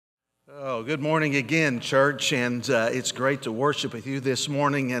Oh, good morning again, church, and it's great to worship with you this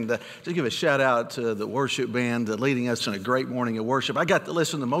morning, and to give a shout out to the worship band leading us in a great morning of worship. I got to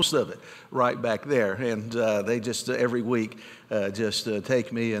listen to most of it right back there, and they just every week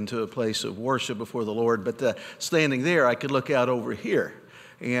take me into a place of worship before the Lord. But standing there, I could look out over here,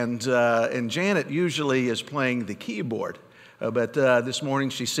 and Janet usually is playing the keyboard, but this morning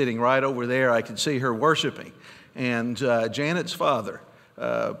she's sitting right over there. I could see her worshiping, and Janet's father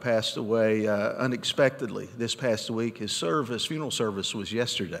passed away unexpectedly this past week. His funeral service was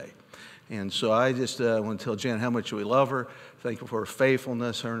yesterday. And so I just want to tell Janet how much we love her, thankful for her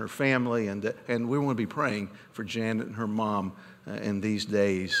faithfulness, her and her family, and we want to be praying for Janet and her mom in these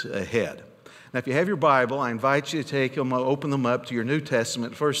days ahead. Now, if you have your Bible, I invite you to open them up to your New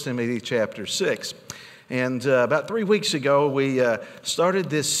Testament, 1 Timothy chapter 6. And about 3 weeks ago, we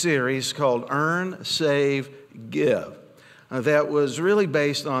started this series called Earn, Save, Give. That was really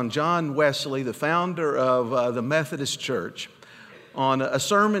based on John Wesley, the founder of the Methodist Church, on a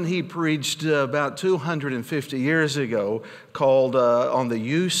sermon he preached about 250 years ago called On the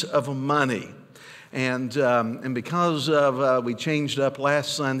Use of Money. And because of we changed up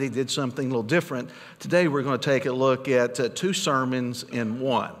last Sunday, did something a little different, today we're going to take a look at two sermons in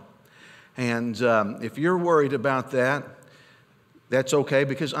one. And if you're worried about that, that's okay,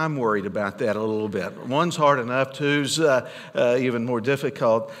 because I'm worried about that a little bit. One's hard enough, two's even more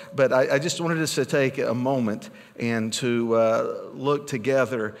difficult. But I just wanted us to take a moment and to look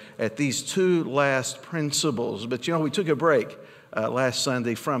together at these two last principles. But we took a break last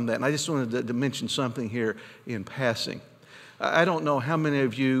Sunday from that, and I just wanted to mention something here in passing. I don't know how many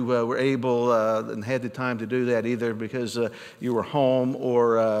of you were able and had the time to do that, either because you were home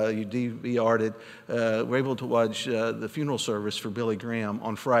or you DVR'd it, were able to watch the funeral service for Billy Graham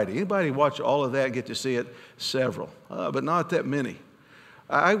on Friday. Anybody watch all of that and get to see it? Several, but not that many.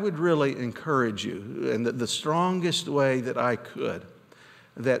 I would really encourage you, and the strongest way that I could,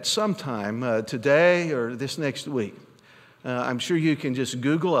 that sometime today or this next week, I'm sure you can just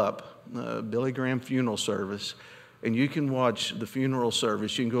Google up Billy Graham funeral service, and you can watch the funeral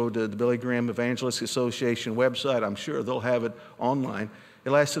service. You can go to the Billy Graham Evangelistic Association website. I'm sure they'll have it online. It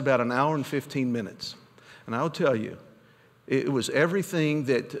lasted about an hour and 15 minutes. And I'll tell you, it was everything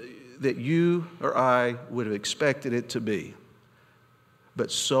that you or I would have expected it to be, but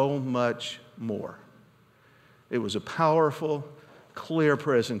so much more. It was a powerful, clear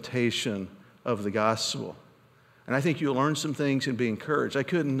presentation of the gospel. And I think you'll learn some things and be encouraged.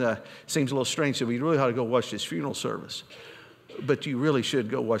 Seems a little strange, so we really ought to go watch this funeral service. But you really should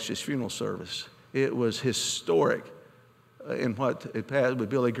go watch this funeral service. It was historic in what it passed with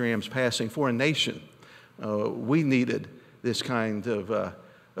Billy Graham's passing for a nation. We needed this kind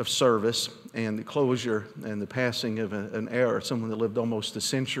of service and the closure and the passing of an era, someone that lived almost a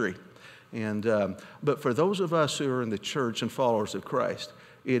century. But for those of us who are in the church and followers of Christ,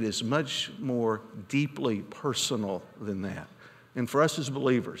 it is much more deeply personal than that. And for us as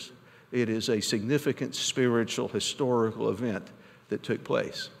believers, it is a significant spiritual, historical event that took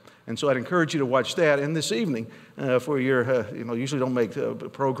place. And so I'd encourage you to watch that. And this evening, for your, usually don't make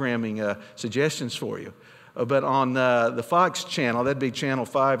programming suggestions for you. But on the Fox channel, that'd be channel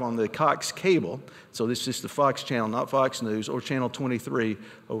 5 on the Cox cable. So this is the Fox channel, not Fox News, or channel 23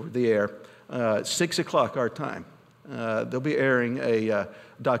 over the air, 6 o'clock our time. They'll be airing a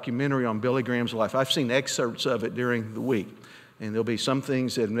documentary on Billy Graham's life. I've seen excerpts of it during the week, and there'll be some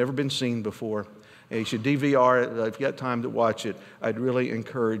things that have never been seen before. And you should DVR it. If you got time to watch it, I'd really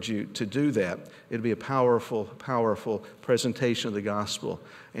encourage you to do that. It'll be a powerful, powerful presentation of the gospel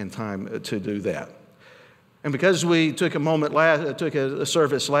and time to do that. And because we took a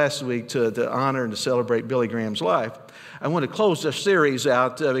service last week to honor and to celebrate Billy Graham's life, I want to close the series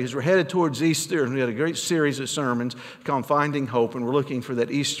out because we're headed towards Easter, and we had a great series of sermons called Finding Hope, and we're looking for that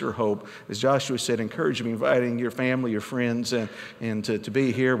Easter hope. As Joshua said, encourage me, inviting your family, your friends, and to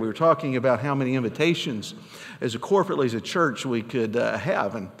be here. We were talking about how many invitations as corporately as a church we could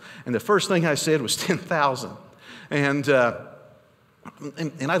have, and the first thing I said was 10,000. And I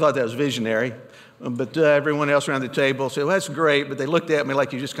thought that was visionary. But everyone else around the table said, well, that's great, but they looked at me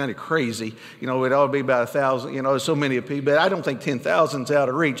like you're just kind of crazy. It ought to be about 1,000, so many people. But I don't think 10,000 is out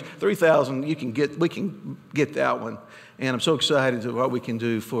of reach. 3,000, we can get that one. And I'm so excited to what we can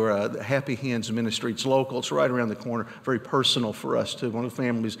do for the Happy Hands Ministry. It's local. It's right around the corner. Very personal for us, too. One of the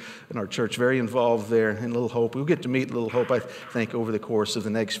families in our church very involved there in Little Hope. We'll get to meet Little Hope, I think, over the course of the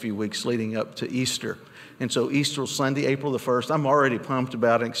next few weeks leading up to Easter. And so Easter Sunday, April the 1st, I'm already pumped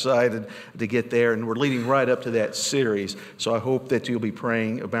about and excited to get there, and we're leading right up to that series. So I hope that you'll be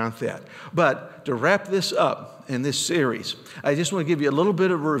praying about that. But to wrap this up, in this series. I just want to give you a little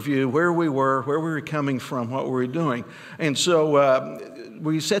bit of a review where we were coming from, what we were doing. And so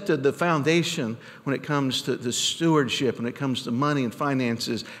we set the foundation when it comes to the stewardship, when it comes to money and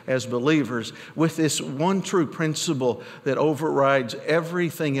finances as believers, with this one true principle that overrides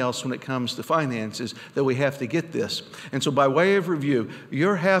everything else when it comes to finances, that we have to get this. And so by way of review,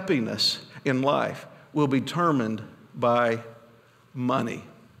 your happiness in life will be determined by money.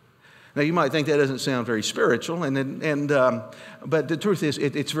 Now, you might think that doesn't sound very spiritual, but the truth is,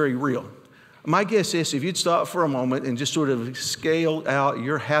 it's very real. My guess is if you'd stop for a moment and just sort of scale out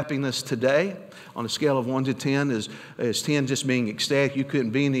your happiness today on a scale of 1 to 10, is 10 just being ecstatic, you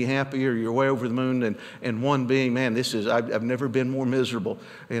couldn't be any happier, you're way over the moon, and 1 being, man, I've never been more miserable,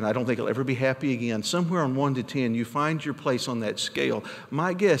 and I don't think I'll ever be happy again. Somewhere on 1 to 10, you find your place on that scale.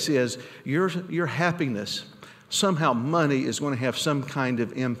 My guess is your happiness, somehow money is going to have some kind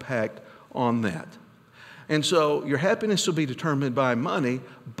of impact on that. And so your happiness will be determined by money,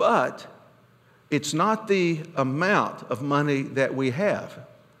 but it's not the amount of money that we have.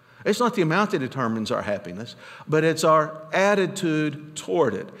 It's not the amount that determines our happiness, but it's our attitude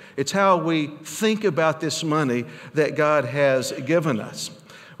toward it. It's how we think about this money that God has given us.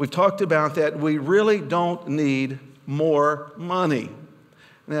 We've talked about that we really don't need more money.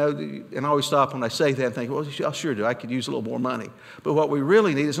 Now, and I always stop when I say that and think, well, I sure do. I could use a little more money. But what we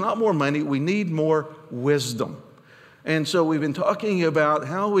really need is not more money. We need more wisdom. And so we've been talking about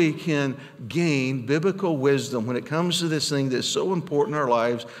how we can gain biblical wisdom when it comes to this thing that's so important in our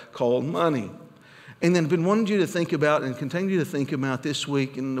lives called money. And then I've been wanting you to think about and continue to think about this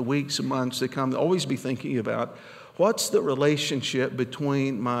week and the weeks and months to come, always be thinking about what's the relationship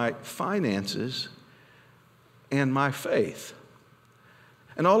between my finances and my faith.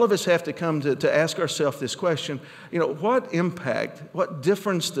 And all of us have to come to ask ourselves this question, what impact, what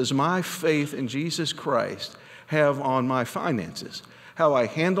difference does my faith in Jesus Christ have on my finances? How I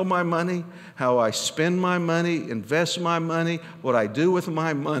handle my money, how I spend my money, invest my money, what I do with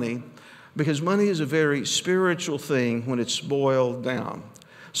my money, because money is a very spiritual thing when it's boiled down.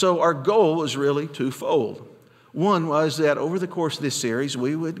 So our goal is really twofold. One was that over the course of this series,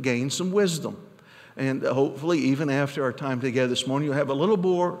 we would gain some wisdom. And hopefully, even after our time together this morning, you'll have a little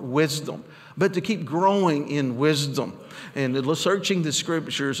more wisdom. But to keep growing in wisdom and searching the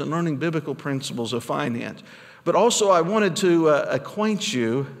scriptures and learning biblical principles of finance. But also, I wanted to acquaint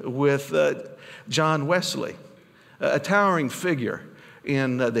you with John Wesley, a towering figure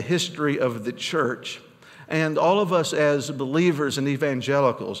in the history of the church. And all of us as believers and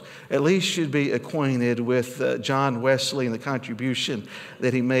evangelicals at least should be acquainted with John Wesley and the contribution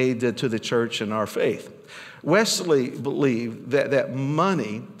that he made to the church and our faith. Wesley believed that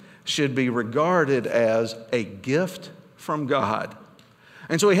money should be regarded as a gift from God.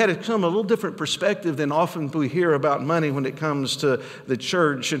 And so he had to come a little different perspective than often we hear about money when it comes to the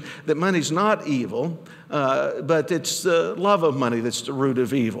church, and that money's not evil, but it's the love of money that's the root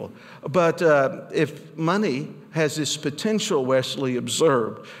of evil. But if money has this potential, Wesley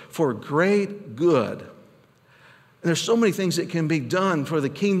observed, for great good, there's so many things that can be done for the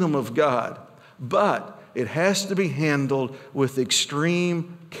kingdom of God, but it has to be handled with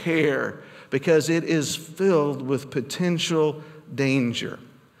extreme care because it is filled with potential danger.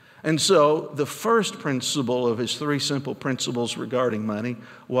 And so the first principle of his 3 simple principles regarding money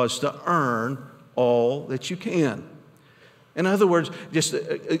was to earn all that you can. In other words, just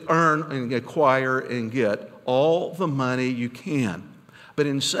earn and acquire and get all the money you can. But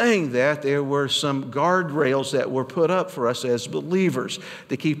in saying that, there were some guardrails that were put up for us as believers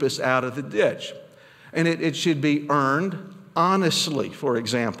to keep us out of the ditch. And it should be earned honestly, for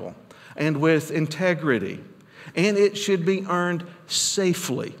example, and with integrity. And it should be earned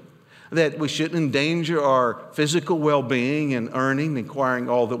safely, that we shouldn't endanger our physical well-being in earning and acquiring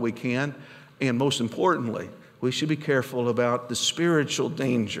all that we can. And most importantly, we should be careful about the spiritual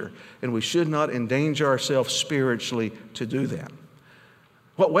danger, and we should not endanger ourselves spiritually to do that.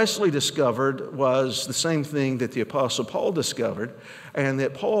 What Wesley discovered was the same thing that the Apostle Paul discovered, and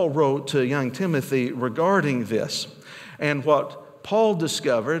that Paul wrote to young Timothy regarding this. And what Paul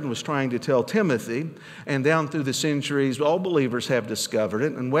discovered and was trying to tell Timothy, and down through the centuries, all believers have discovered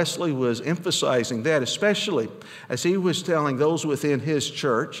it, and Wesley was emphasizing that, especially as he was telling those within his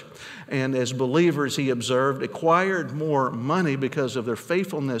church, and as believers he observed acquired more money because of their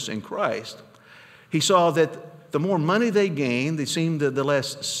faithfulness in Christ. He saw that the more money they gained, they seemed the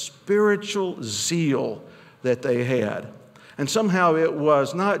less spiritual zeal that they had. And somehow it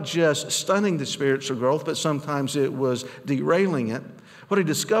was not just stunning the spiritual growth, but sometimes it was derailing it. What he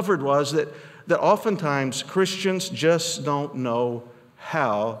discovered was that oftentimes Christians just don't know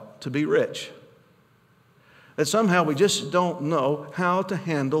how to be rich. That somehow we just don't know how to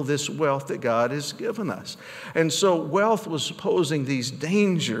handle this wealth that God has given us. And so wealth was posing these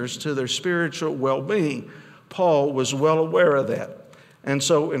dangers to their spiritual well-being. Paul was well aware of that. And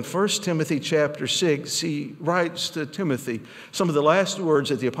so in 1 Timothy chapter 6, he writes to Timothy some of the last words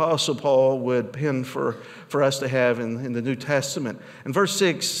that the Apostle Paul would pen for us to have in the New Testament. In verse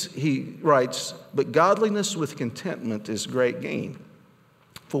 6, he writes, "But godliness with contentment is great gain.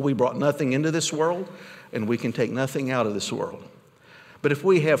 For we brought nothing into this world, and we can take nothing out of this world. But if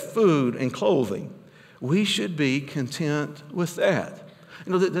we have food and clothing, we should be content with that."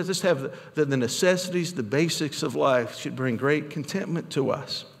 You know, just have the necessities, the basics of life should bring great contentment to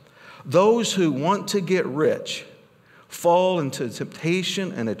us. Those who want to get rich fall into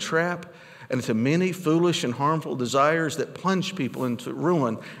temptation and a trap and into many foolish and harmful desires that plunge people into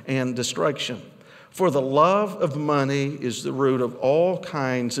ruin and destruction. For the love of money is the root of all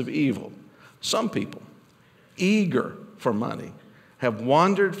kinds of evil. Some people, eager for money, have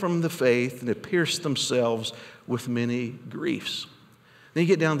wandered from the faith and have pierced themselves with many griefs. Then you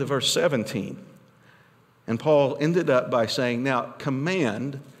get down to verse 17. And Paul ended up by saying, "Now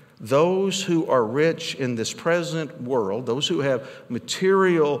command those who are rich in this present world, those who have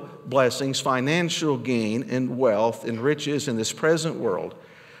material blessings, financial gain and wealth and riches in this present world,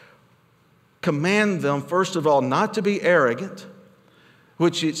 command them, first of all, not to be arrogant,"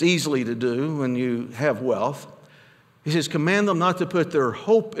 which it's easily to do when you have wealth. He says, command them not to put their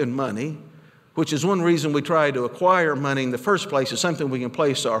hope in money, which is one reason we try to acquire money in the first place, is something we can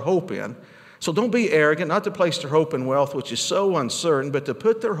place our hope in. So don't be arrogant, not to place their hope in wealth, which is so uncertain, but to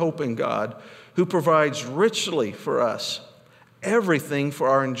put their hope in God, who provides richly for us everything for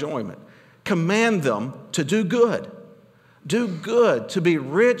our enjoyment. Command them to do good. Do good, to be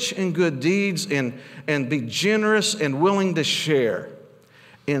rich in good deeds and be generous and willing to share.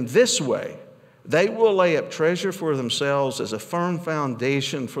 In this way, they will lay up treasure for themselves as a firm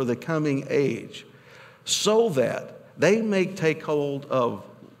foundation for the coming age, so that they may take hold of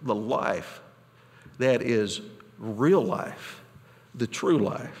the life that is real life, the true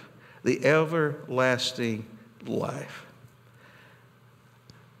life, the everlasting life.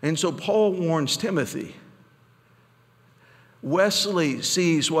 And so Paul warns Timothy. Wesley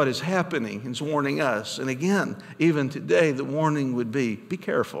sees what is happening and is warning us. And again, even today, the warning would be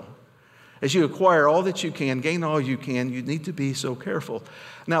careful. As you acquire all that you can, gain all you can, you need to be so careful.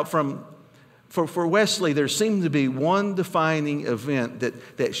 Now, for Wesley, there seemed to be one defining event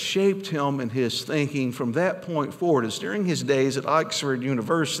that shaped him and his thinking from that point forward. It's during his days at Oxford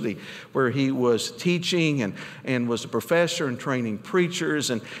University, where he was teaching and was a professor and training preachers.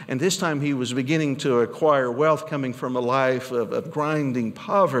 And this time he was beginning to acquire wealth coming from a life of grinding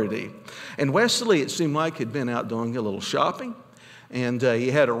poverty. And Wesley, it seemed like, had been out doing a little shopping. And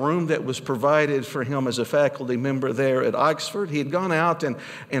he had a room that was provided for him as a faculty member there at Oxford. He had gone out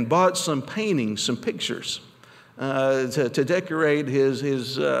and bought some paintings, some pictures to decorate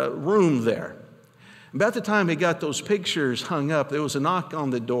his room there. About the time he got those pictures hung up, there was a knock on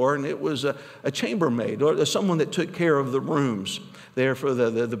the door, and it was a chambermaid, or someone that took care of the rooms there for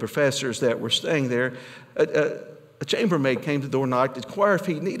the professors that were staying there. A chambermaid came to the door, knocked, inquired if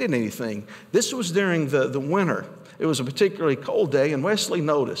he needed anything. This was during the winter. It was a particularly cold day, and Wesley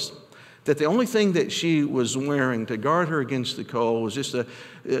noticed that the only thing that she was wearing to guard her against the cold was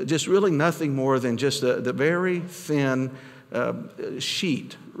just really nothing more than just the very thin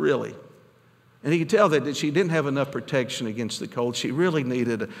sheet, really. And he could tell that she didn't have enough protection against the cold. She really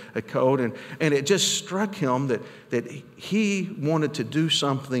needed a coat, and it just struck him that he wanted to do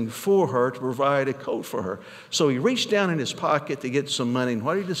something for her, to provide a coat for her. So he reached down in his pocket to get some money, and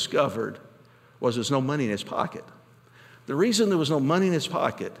what he discovered was there's no money in his pocket. The reason there was no money in his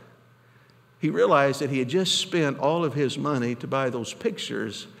pocket, he realized that he had just spent all of his money to buy those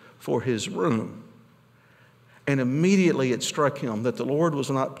pictures for his room. And immediately it struck him that the Lord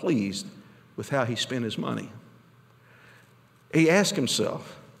was not pleased with how he spent his money. He asked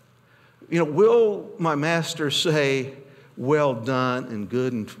himself, will my master say, "Well done and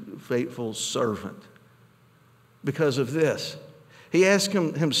good and faithful servant," because of this? He asked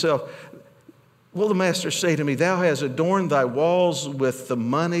himself, will the master say to me, "Thou hast adorned thy walls with the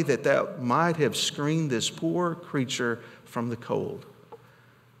money that thou might have screened this poor creature from the cold"?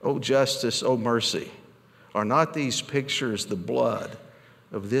 O justice, O mercy, are not these pictures the blood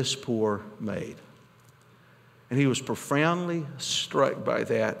of this poor maid? And he was profoundly struck by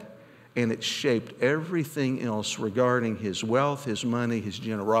that, and it shaped everything else regarding his wealth, his money, his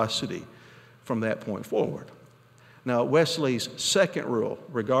generosity from that point forward. Now, Wesley's second rule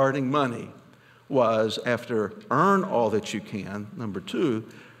regarding money was, after earn all that you can, number two,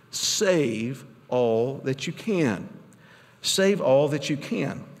 save all that you can. Save all that you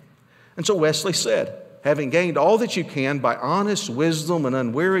can. And so Wesley said, having gained all that you can by honest wisdom and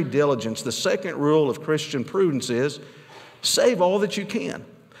unwearied diligence, the second rule of Christian prudence is save all that you can.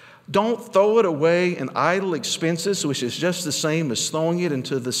 Don't throw it away in idle expenses, which is just the same as throwing it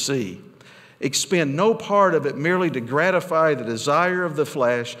into the sea. Expend no part of it merely to gratify the desire of the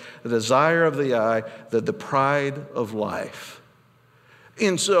flesh, the desire of the eye, the pride of life.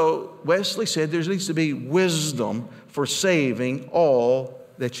 And so Wesley said there needs to be wisdom for saving all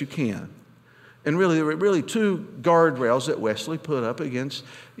that you can. And really, there were really two guardrails that Wesley put up against,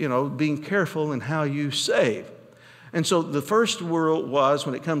 being careful in how you save. And so the first rule was,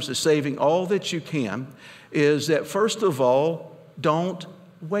 when it comes to saving all that you can, is that first of all, don't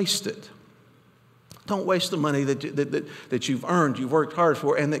waste it. Don't waste the money that you've earned, you've worked hard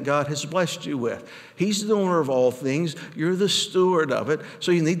for, and that God has blessed you with. He's the owner of all things. You're the steward of it.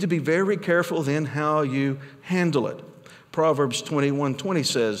 So you need to be very careful then how you handle it. Proverbs 21:20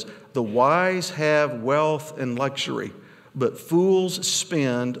 says, the wise have wealth and luxury, but fools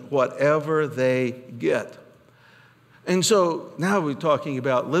spend whatever they get. And so now we're talking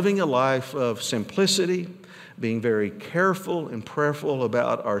about living a life of simplicity, being very careful and prayerful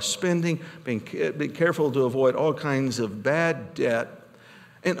about our spending, being careful to avoid all kinds of bad debt,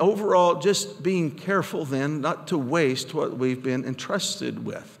 and overall just being careful then not to waste what we've been entrusted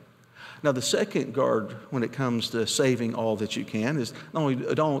with. Now the second guard when it comes to saving all that you can is not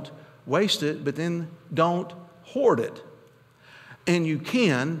only don't waste it, but then don't hoard it. And you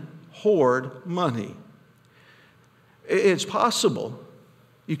can hoard money. It's possible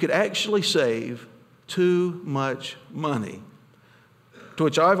you could actually save too much money, to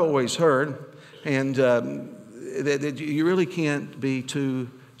which I've always heard, and that you really can't be too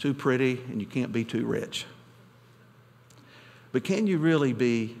pretty and you can't be too rich. But can you really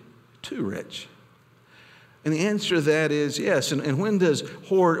be too rich? And the answer to that is yes. And when does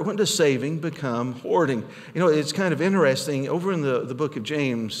saving become hoarding? It's kind of interesting. Over in the book of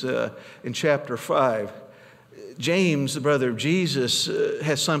James, in chapter 5, James, the brother of Jesus,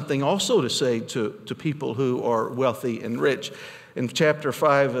 has something also to say to people who are wealthy and rich. In chapter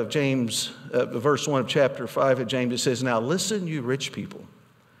 5 of James, verse 1 of chapter 5 of James, it says, now listen, you rich people,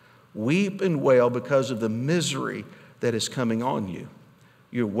 weep and wail because of the misery that is coming on you.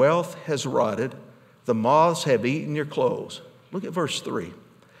 Your wealth has rotted. The moths have eaten your clothes. Look at verse 3.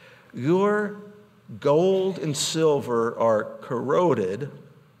 Your gold and silver are corroded.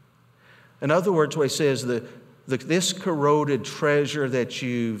 In other words, what he says, this corroded treasure that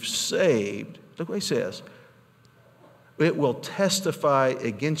you've saved, look what he says, it will testify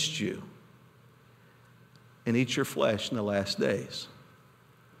against you and eat your flesh in the last days.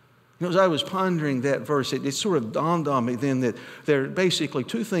 As I was pondering that verse, it sort of dawned on me then that there are basically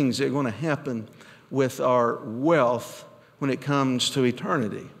two things that are going to happen with our wealth when it comes to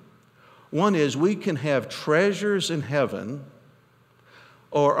eternity. One is we can have treasures in heaven,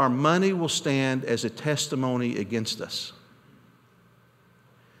 or our money will stand as a testimony against us.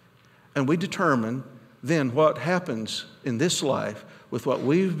 And we determine then what happens in this life with what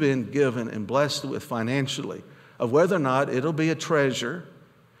we've been given and blessed with financially, of whether or not it'll be a treasure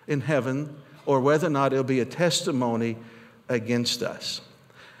in heaven or whether or not it'll be a testimony against us.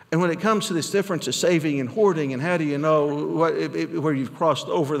 And when it comes to this difference of saving and hoarding, and how do you know where you've crossed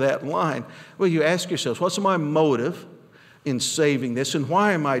over that line? Well, you ask yourselves, what's my motive in saving this, and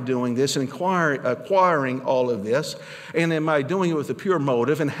why am I doing this and acquiring all of this? And am I doing it with a pure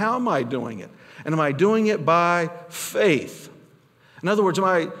motive, and how am I doing it? And am I doing it by faith? In other words, am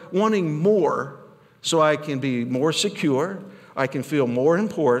I wanting more so I can be more secure, I can feel more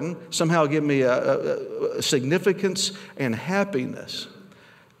important, somehow give me a significance and happiness?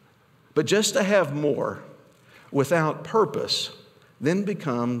 But just to have more without purpose then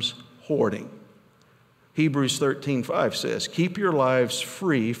becomes hoarding. Hebrews 13:5 says, keep your lives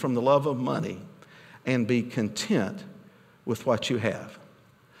free from the love of money and be content with what you have.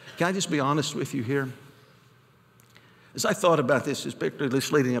 Can I just be honest with you here? As I thought about this, particularly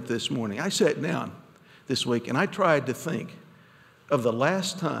leading up this morning, I sat down this week and I tried to think of the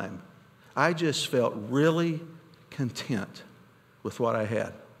last time I just felt really content with what I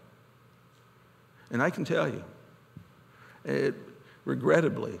had. And I can tell you,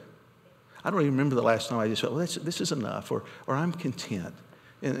 regrettably, I don't even remember the last time I just felt, well, this is enough, or I'm content,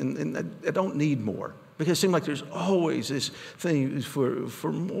 and I don't need more. Because it seems like there's always this thing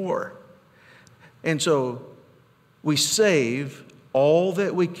for more. And so we save all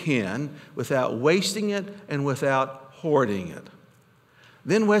that we can without wasting it and without hoarding it.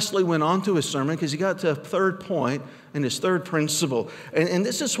 Then Wesley went on to his sermon because he got to a third point and his third principle. And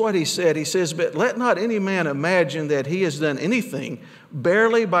this is what he said. He says, "But let not any man imagine that he has done anything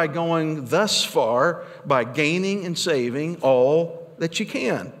barely by going thus far, by gaining and saving all that you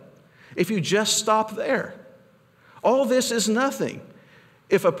can. If you just stop there, all this is nothing.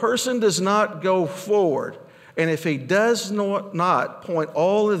 If a person does not go forward, and if he does not point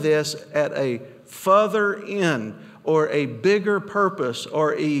all of this at a further end, or a bigger purpose,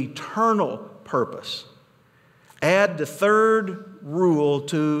 or eternal purpose. Add the third rule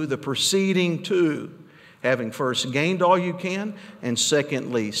to the preceding two, having first gained all you can, and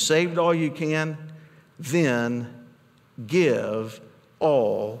secondly, saved all you can, then give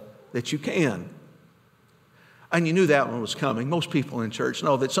all that you can." And you knew that one was coming. Most people in church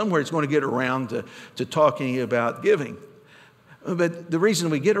know that somewhere it's going to get around to talking about giving. But the reason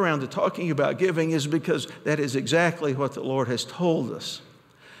we get around to talking about giving is because that is exactly what the Lord has told us.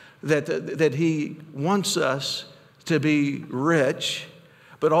 That He wants us to be rich,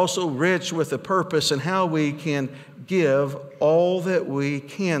 but also rich with a purpose and how we can give all that we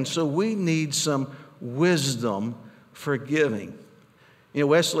can. So we need some wisdom for giving. You know,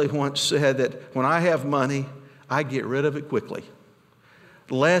 Wesley once said that when I have money, I get rid of it quickly,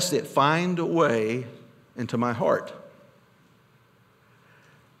 lest it find a way into my heart.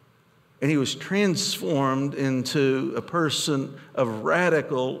 And he was transformed into a person of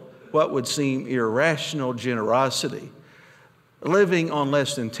radical, what would seem irrational generosity, living on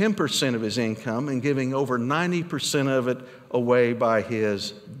less than 10% of his income and giving over 90% of it away by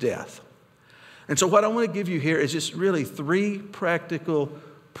his death. And so what I want to give you here is just really three practical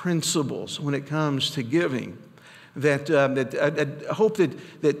principles when it comes to giving that I hope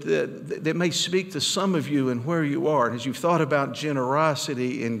that may speak to some of you and where you are. And as you've thought about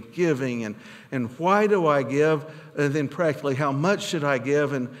generosity and giving and why do I give, and then practically how much should I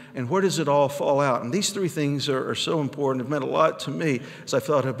give and where does it all fall out? And these three things are so important. They've meant a lot to me as I've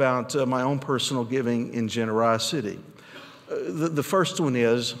thought about my own personal giving in generosity. The first one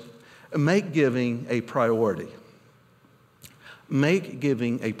is make giving a priority. Make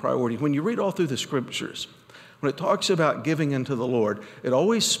giving a priority. When you read all through the scriptures, when it talks about giving unto the Lord, it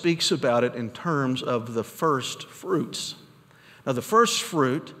always speaks about it in terms of the first fruits. Now, the first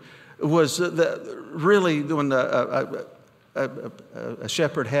fruit was really when a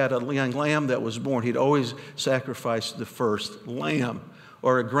shepherd had a young lamb that was born, he'd always sacrifice the first lamb.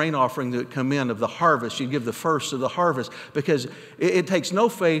 Or a grain offering that would come in of the harvest, you'd give the first of the harvest because it takes no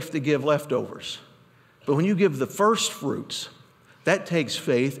faith to give leftovers. But when you give the first fruits, that takes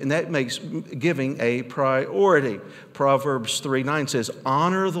faith, and that makes giving a priority. Proverbs 3:9 says,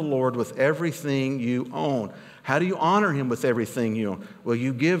 "Honor the Lord with everything you own." How do you honor Him with everything you own? Well,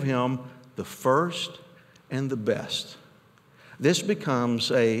 you give Him the first and the best. This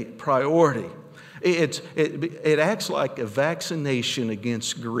becomes a priority. It acts like a vaccination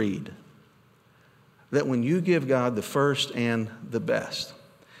against greed. That when you give God the first and the best.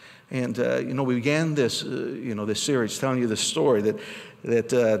 And, we began this, this series telling you this story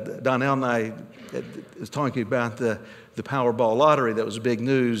that Donnell and I was talking about the Powerball lottery that was big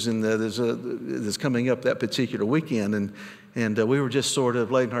news and that's coming up that particular weekend. And we were just sort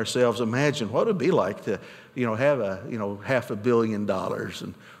of letting ourselves imagine what it would be like to, have $500 million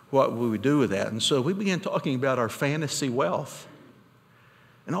and what would we do with that. And so we began talking about our fantasy wealth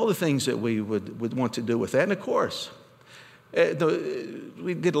and all the things that we would want to do with that. And of course,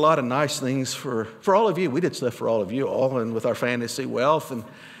 we did a lot of nice things for all of you. We did stuff for all of you all and with our fantasy wealth.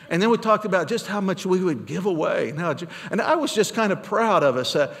 And then we talked about just how much we would give away. And I was just kind of proud of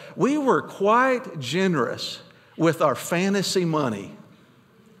us. We were quite generous with our fantasy money.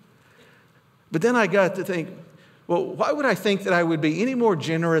 But then I got to think, well, why would I think that I would be any more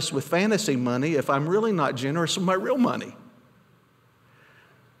generous with fantasy money if I'm really not generous with my real money?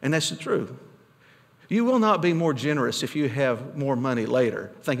 And that's the truth. You will not be more generous if you have more money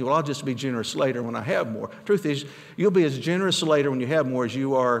later, thinking, well, I'll just be generous later when I have more. Truth is, you'll be as generous later when you have more as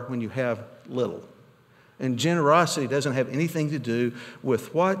you are when you have little. And generosity doesn't have anything to do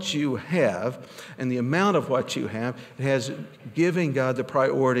with what you have and the amount of what you have. It has giving God the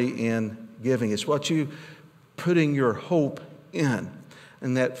priority in giving. It's what you putting your hope in.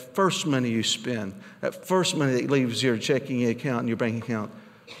 And that first money you spend, that first money that leaves your checking account and your bank account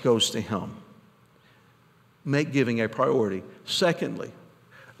goes to Him. Make giving a priority. Secondly,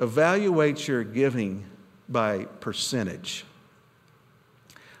 evaluate your giving by percentage.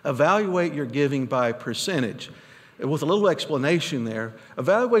 Evaluate your giving by percentage. With a little explanation there,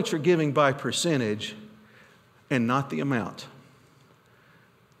 evaluate your giving by percentage and not the amount.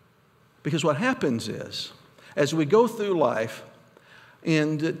 Because what happens is, as we go through life,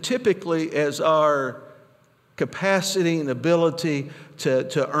 And typically, as our capacity and ability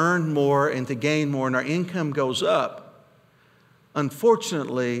to earn more and to gain more and our income goes up,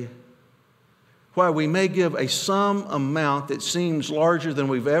 unfortunately, while we may give a sum amount that seems larger than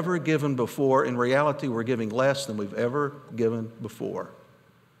we've ever given before, in reality, we're giving less than we've ever given before.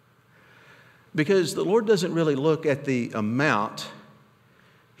 Because the Lord doesn't really look at the amount,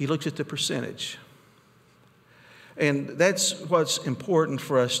 He looks at the percentage. And that's what's important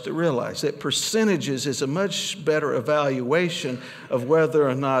for us to realize, that percentages is a much better evaluation of whether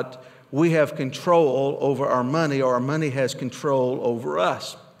or not we have control over our money or our money has control over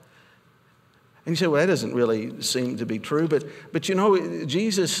us. And you say, well, that doesn't really seem to be true. But you know,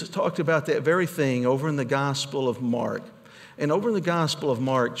 Jesus talked about that very thing over in the Gospel of Mark. And over in the Gospel of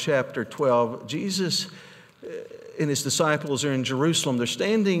Mark, chapter 12, Jesus and His disciples are in Jerusalem. They're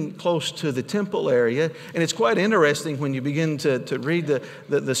standing close to the temple area. And it's quite interesting when you begin to read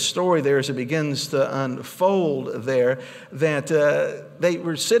the story there as it begins to unfold there, that they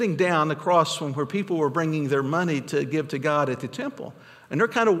were sitting down across from where people were bringing their money to give to God at the temple. And they're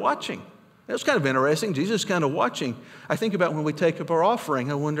kind of watching. It's kind of interesting. Jesus is kind of watching. I think about when we take up our offering.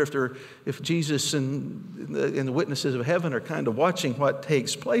 I wonder if Jesus and the witnesses of heaven are kind of watching what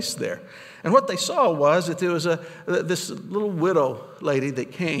takes place there. And what they saw was that there was this little widow lady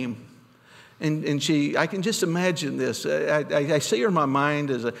that came. And she, I can just imagine this. I see her in my mind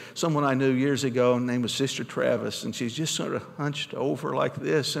as someone I knew years ago. Her name was Sister Travis. And she's just sort of hunched over like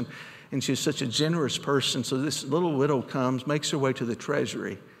this. And she's such a generous person. So this little widow comes, makes her way to the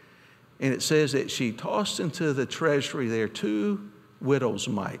treasury. And it says that she tossed into the treasury there 2 widow's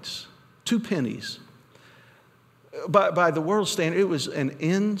mites, 2 pennies. By the world's standard, it was an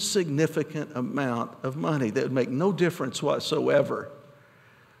insignificant amount of money that would make no difference whatsoever.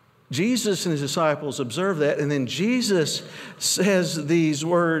 Jesus and His disciples observe that, and then Jesus says these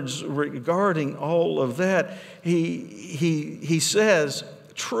words regarding all of that. He says,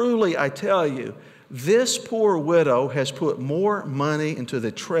 "Truly I tell you, this poor widow has put more money into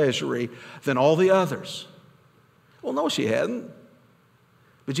the treasury than all the others." Well, no, she hadn't.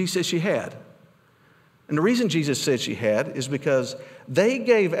 But Jesus said she had. And the reason Jesus said she had is because they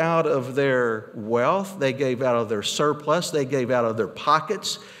gave out of their wealth, they gave out of their surplus, they gave out of their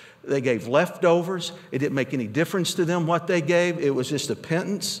pockets, they gave leftovers. It didn't make any difference to them what they gave. It was just a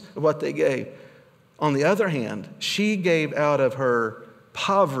pittance of what they gave. On the other hand, she gave out of her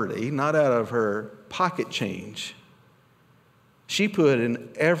poverty, not out of her pocket change. She put in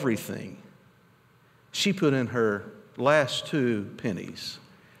everything. She put in her last 2 pennies,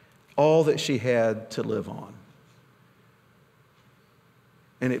 all that she had to live on.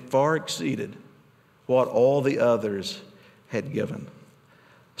 And it far exceeded what all the others had given.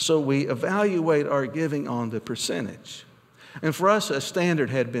 So we evaluate our giving on the percentage. And for us, a standard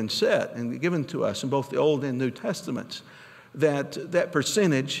had been set and given to us in both the Old and New Testaments, that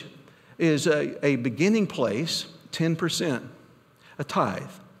percentage is a beginning place, 10%, a tithe.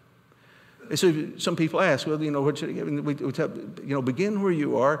 And so some people ask, well, you know, what should I give? We tell, you know, begin where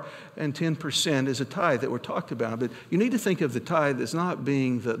you are, and 10% is a tithe that we're talked about. But you need to think of the tithe as not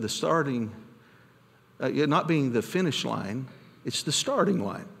being the starting, not being the finish line. It's the starting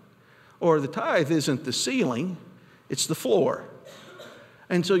line. Or the tithe isn't the ceiling, it's the floor.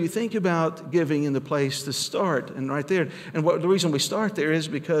 And so you think about giving in the place to start, and right there. And the reason we start there is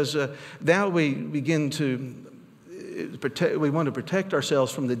because now we begin to we want to protect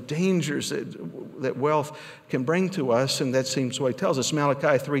ourselves from the dangers that wealth can bring to us, and that seems the way it tells us.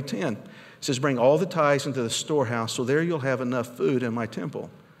 Malachi 3:10 says, "Bring all the tithes into the storehouse, so there you'll have enough food in my temple.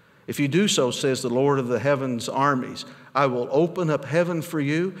 If you do so, says the Lord of the heavens' armies, I will open up heaven for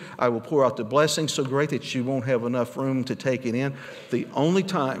you. I will pour out the blessing so great that you won't have enough room to take it in." The only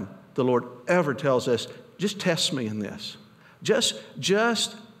time the Lord ever tells us, just test me in this. Just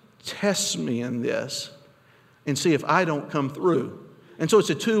test me in this and see if I don't come through. And so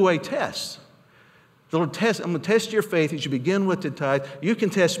it's a two-way test. The Lord I'm going to test your faith as you begin with the tithe. You can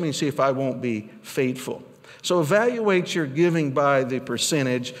test me and see if I won't be faithful. So evaluate your giving by the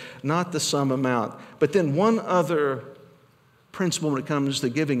percentage, not the sum amount. But then one other principle when it comes to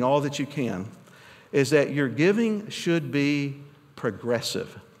giving all that you can is that your giving should be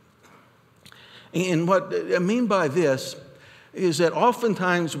progressive. And what I mean by this is that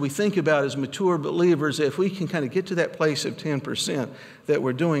oftentimes we think about as mature believers, if we can kind of get to that place of 10%, that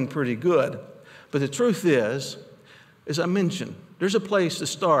we're doing pretty good. But the truth is, as I mentioned, there's a place to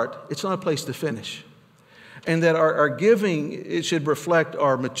start. It's not a place to finish. And that our giving, it should reflect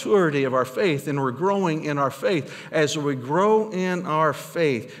our maturity of our faith, and we're growing in our faith. As we grow in our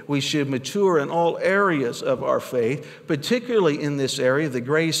faith, we should mature in all areas of our faith, particularly in this area, the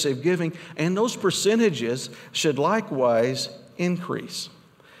grace of giving, and those percentages should likewise increase.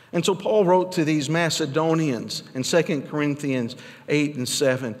 And so Paul wrote to these Macedonians in 2 Corinthians 8 and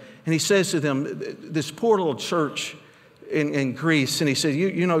 7, and he says to them, this poor little church in Greece, and he said,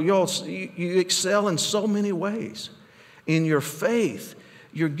 you excel in so many ways. In your faith,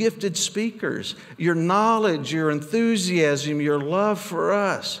 your gifted speakers, your knowledge, your enthusiasm, your love for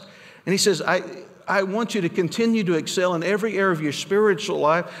us. And he says, I want you to continue to excel in every area of your spiritual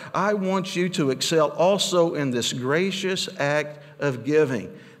life. I want you to excel also in this gracious act of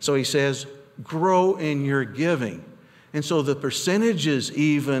giving. So he says, grow in your giving. And so the percentages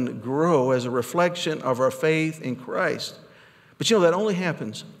even grow as a reflection of our faith in Christ. But that only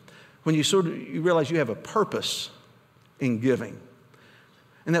happens when you realize you have a purpose in giving.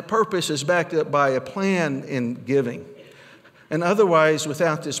 And that purpose is backed up by a plan in giving. And otherwise,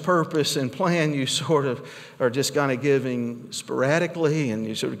 without this purpose and plan, you sort of are just kind of giving sporadically, and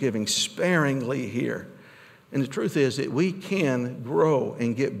you're sort of giving sparingly here. And the truth is that we can grow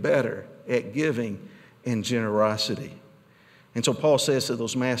and get better at giving in generosity. And so Paul says to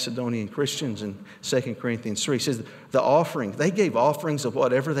those Macedonian Christians in 2 Corinthians 3, he says the offering, they gave offerings of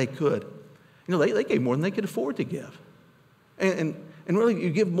whatever they could. They gave more than they could afford to give. And really,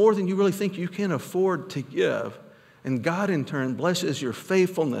 you give more than you really think you can afford to give. And God, in turn, blesses your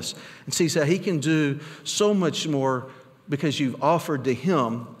faithfulness and sees how He can do so much more because you've offered to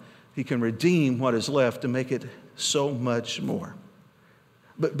Him. He can redeem what is left to make it so much more.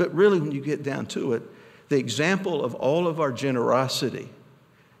 But really, when you get down to it, the example of all of our generosity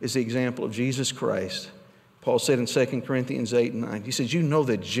is the example of Jesus Christ. Paul said in 2 Corinthians 8 and 9, he says, you know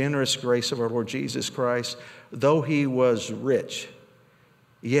the generous grace of our Lord Jesus Christ. Though He was rich,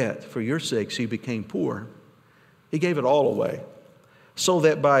 yet for your sakes He became poor. He gave it all away, so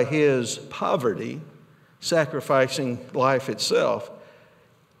that by His poverty, sacrificing life itself,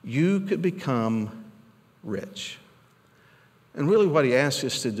 you could become rich. And really what He asks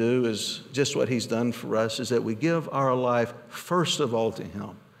us to do is just what He's done for us, is that we give our life first of all to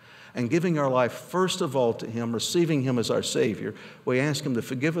Him. And giving our life first of all to Him, receiving Him as our Savior, we ask Him to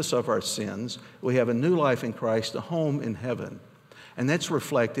forgive us of our sins. We have a new life in Christ, a home in heaven. And that's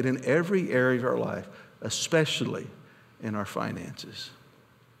reflected in every area of our life, especially in our finances.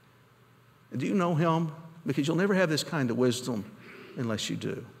 Do you know Him? Because you'll never have this kind of wisdom unless you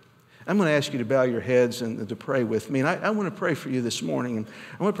do. I'm going to ask you to bow your heads and to pray with me. And I want to pray for you this morning. And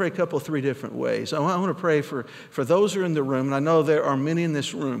I want to pray a couple, 3 different ways. I want to pray for those who are in the room, and I know there are many in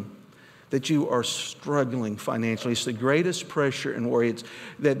this room, that you are struggling financially. It's the greatest pressure and worry. It's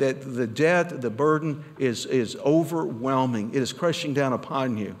that the debt, the burden is overwhelming. It is crushing down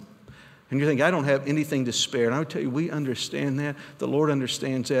upon you. And you think, I don't have anything to spare. And I would tell you, we understand that. The Lord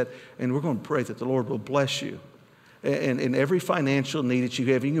understands that. And we're going to pray that the Lord will bless you. And in every financial need that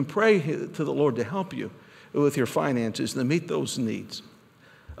you have, you can pray to the Lord to help you with your finances and to meet those needs.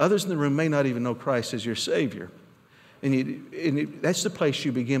 Others in the room may not even know Christ as your Savior. And that's the place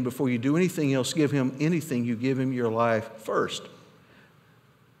you begin before you do anything else. Give Him anything. You give Him your life first.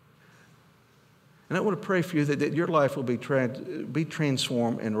 And I want to pray for you that your life will be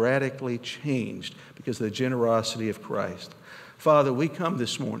transformed and radically changed because of the generosity of Christ. Father, we come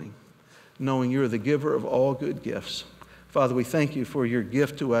this morning knowing you're the giver of all good gifts. Father, we thank you for your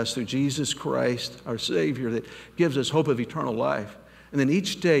gift to us through Jesus Christ, our Savior, that gives us hope of eternal life. And then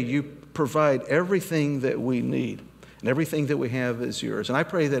each day you provide everything that we need, and everything that we have is yours. And I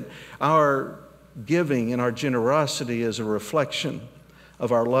pray that our giving and our generosity is a reflection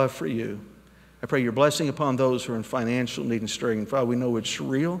of our love for you. I pray your blessing upon those who are in financial need and struggling. Father, we know it's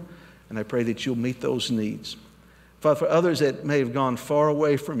real, and I pray that you'll meet those needs. Father, for others that may have gone far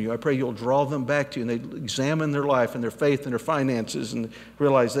away from you, I pray you'll draw them back to you, and they examine their life and their faith and their finances and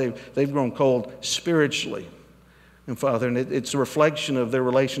realize they've grown cold spiritually. And Father, and it's a reflection of their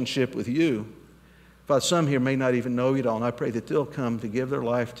relationship with you. Father, some here may not even know you at all, and I pray that they'll come to give their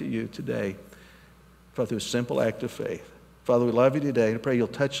life to you today, Father, through a simple act of faith. Father, we love you today, and I pray you'll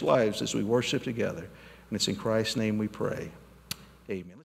touch lives as we worship together. And it's in Christ's name we pray. Amen.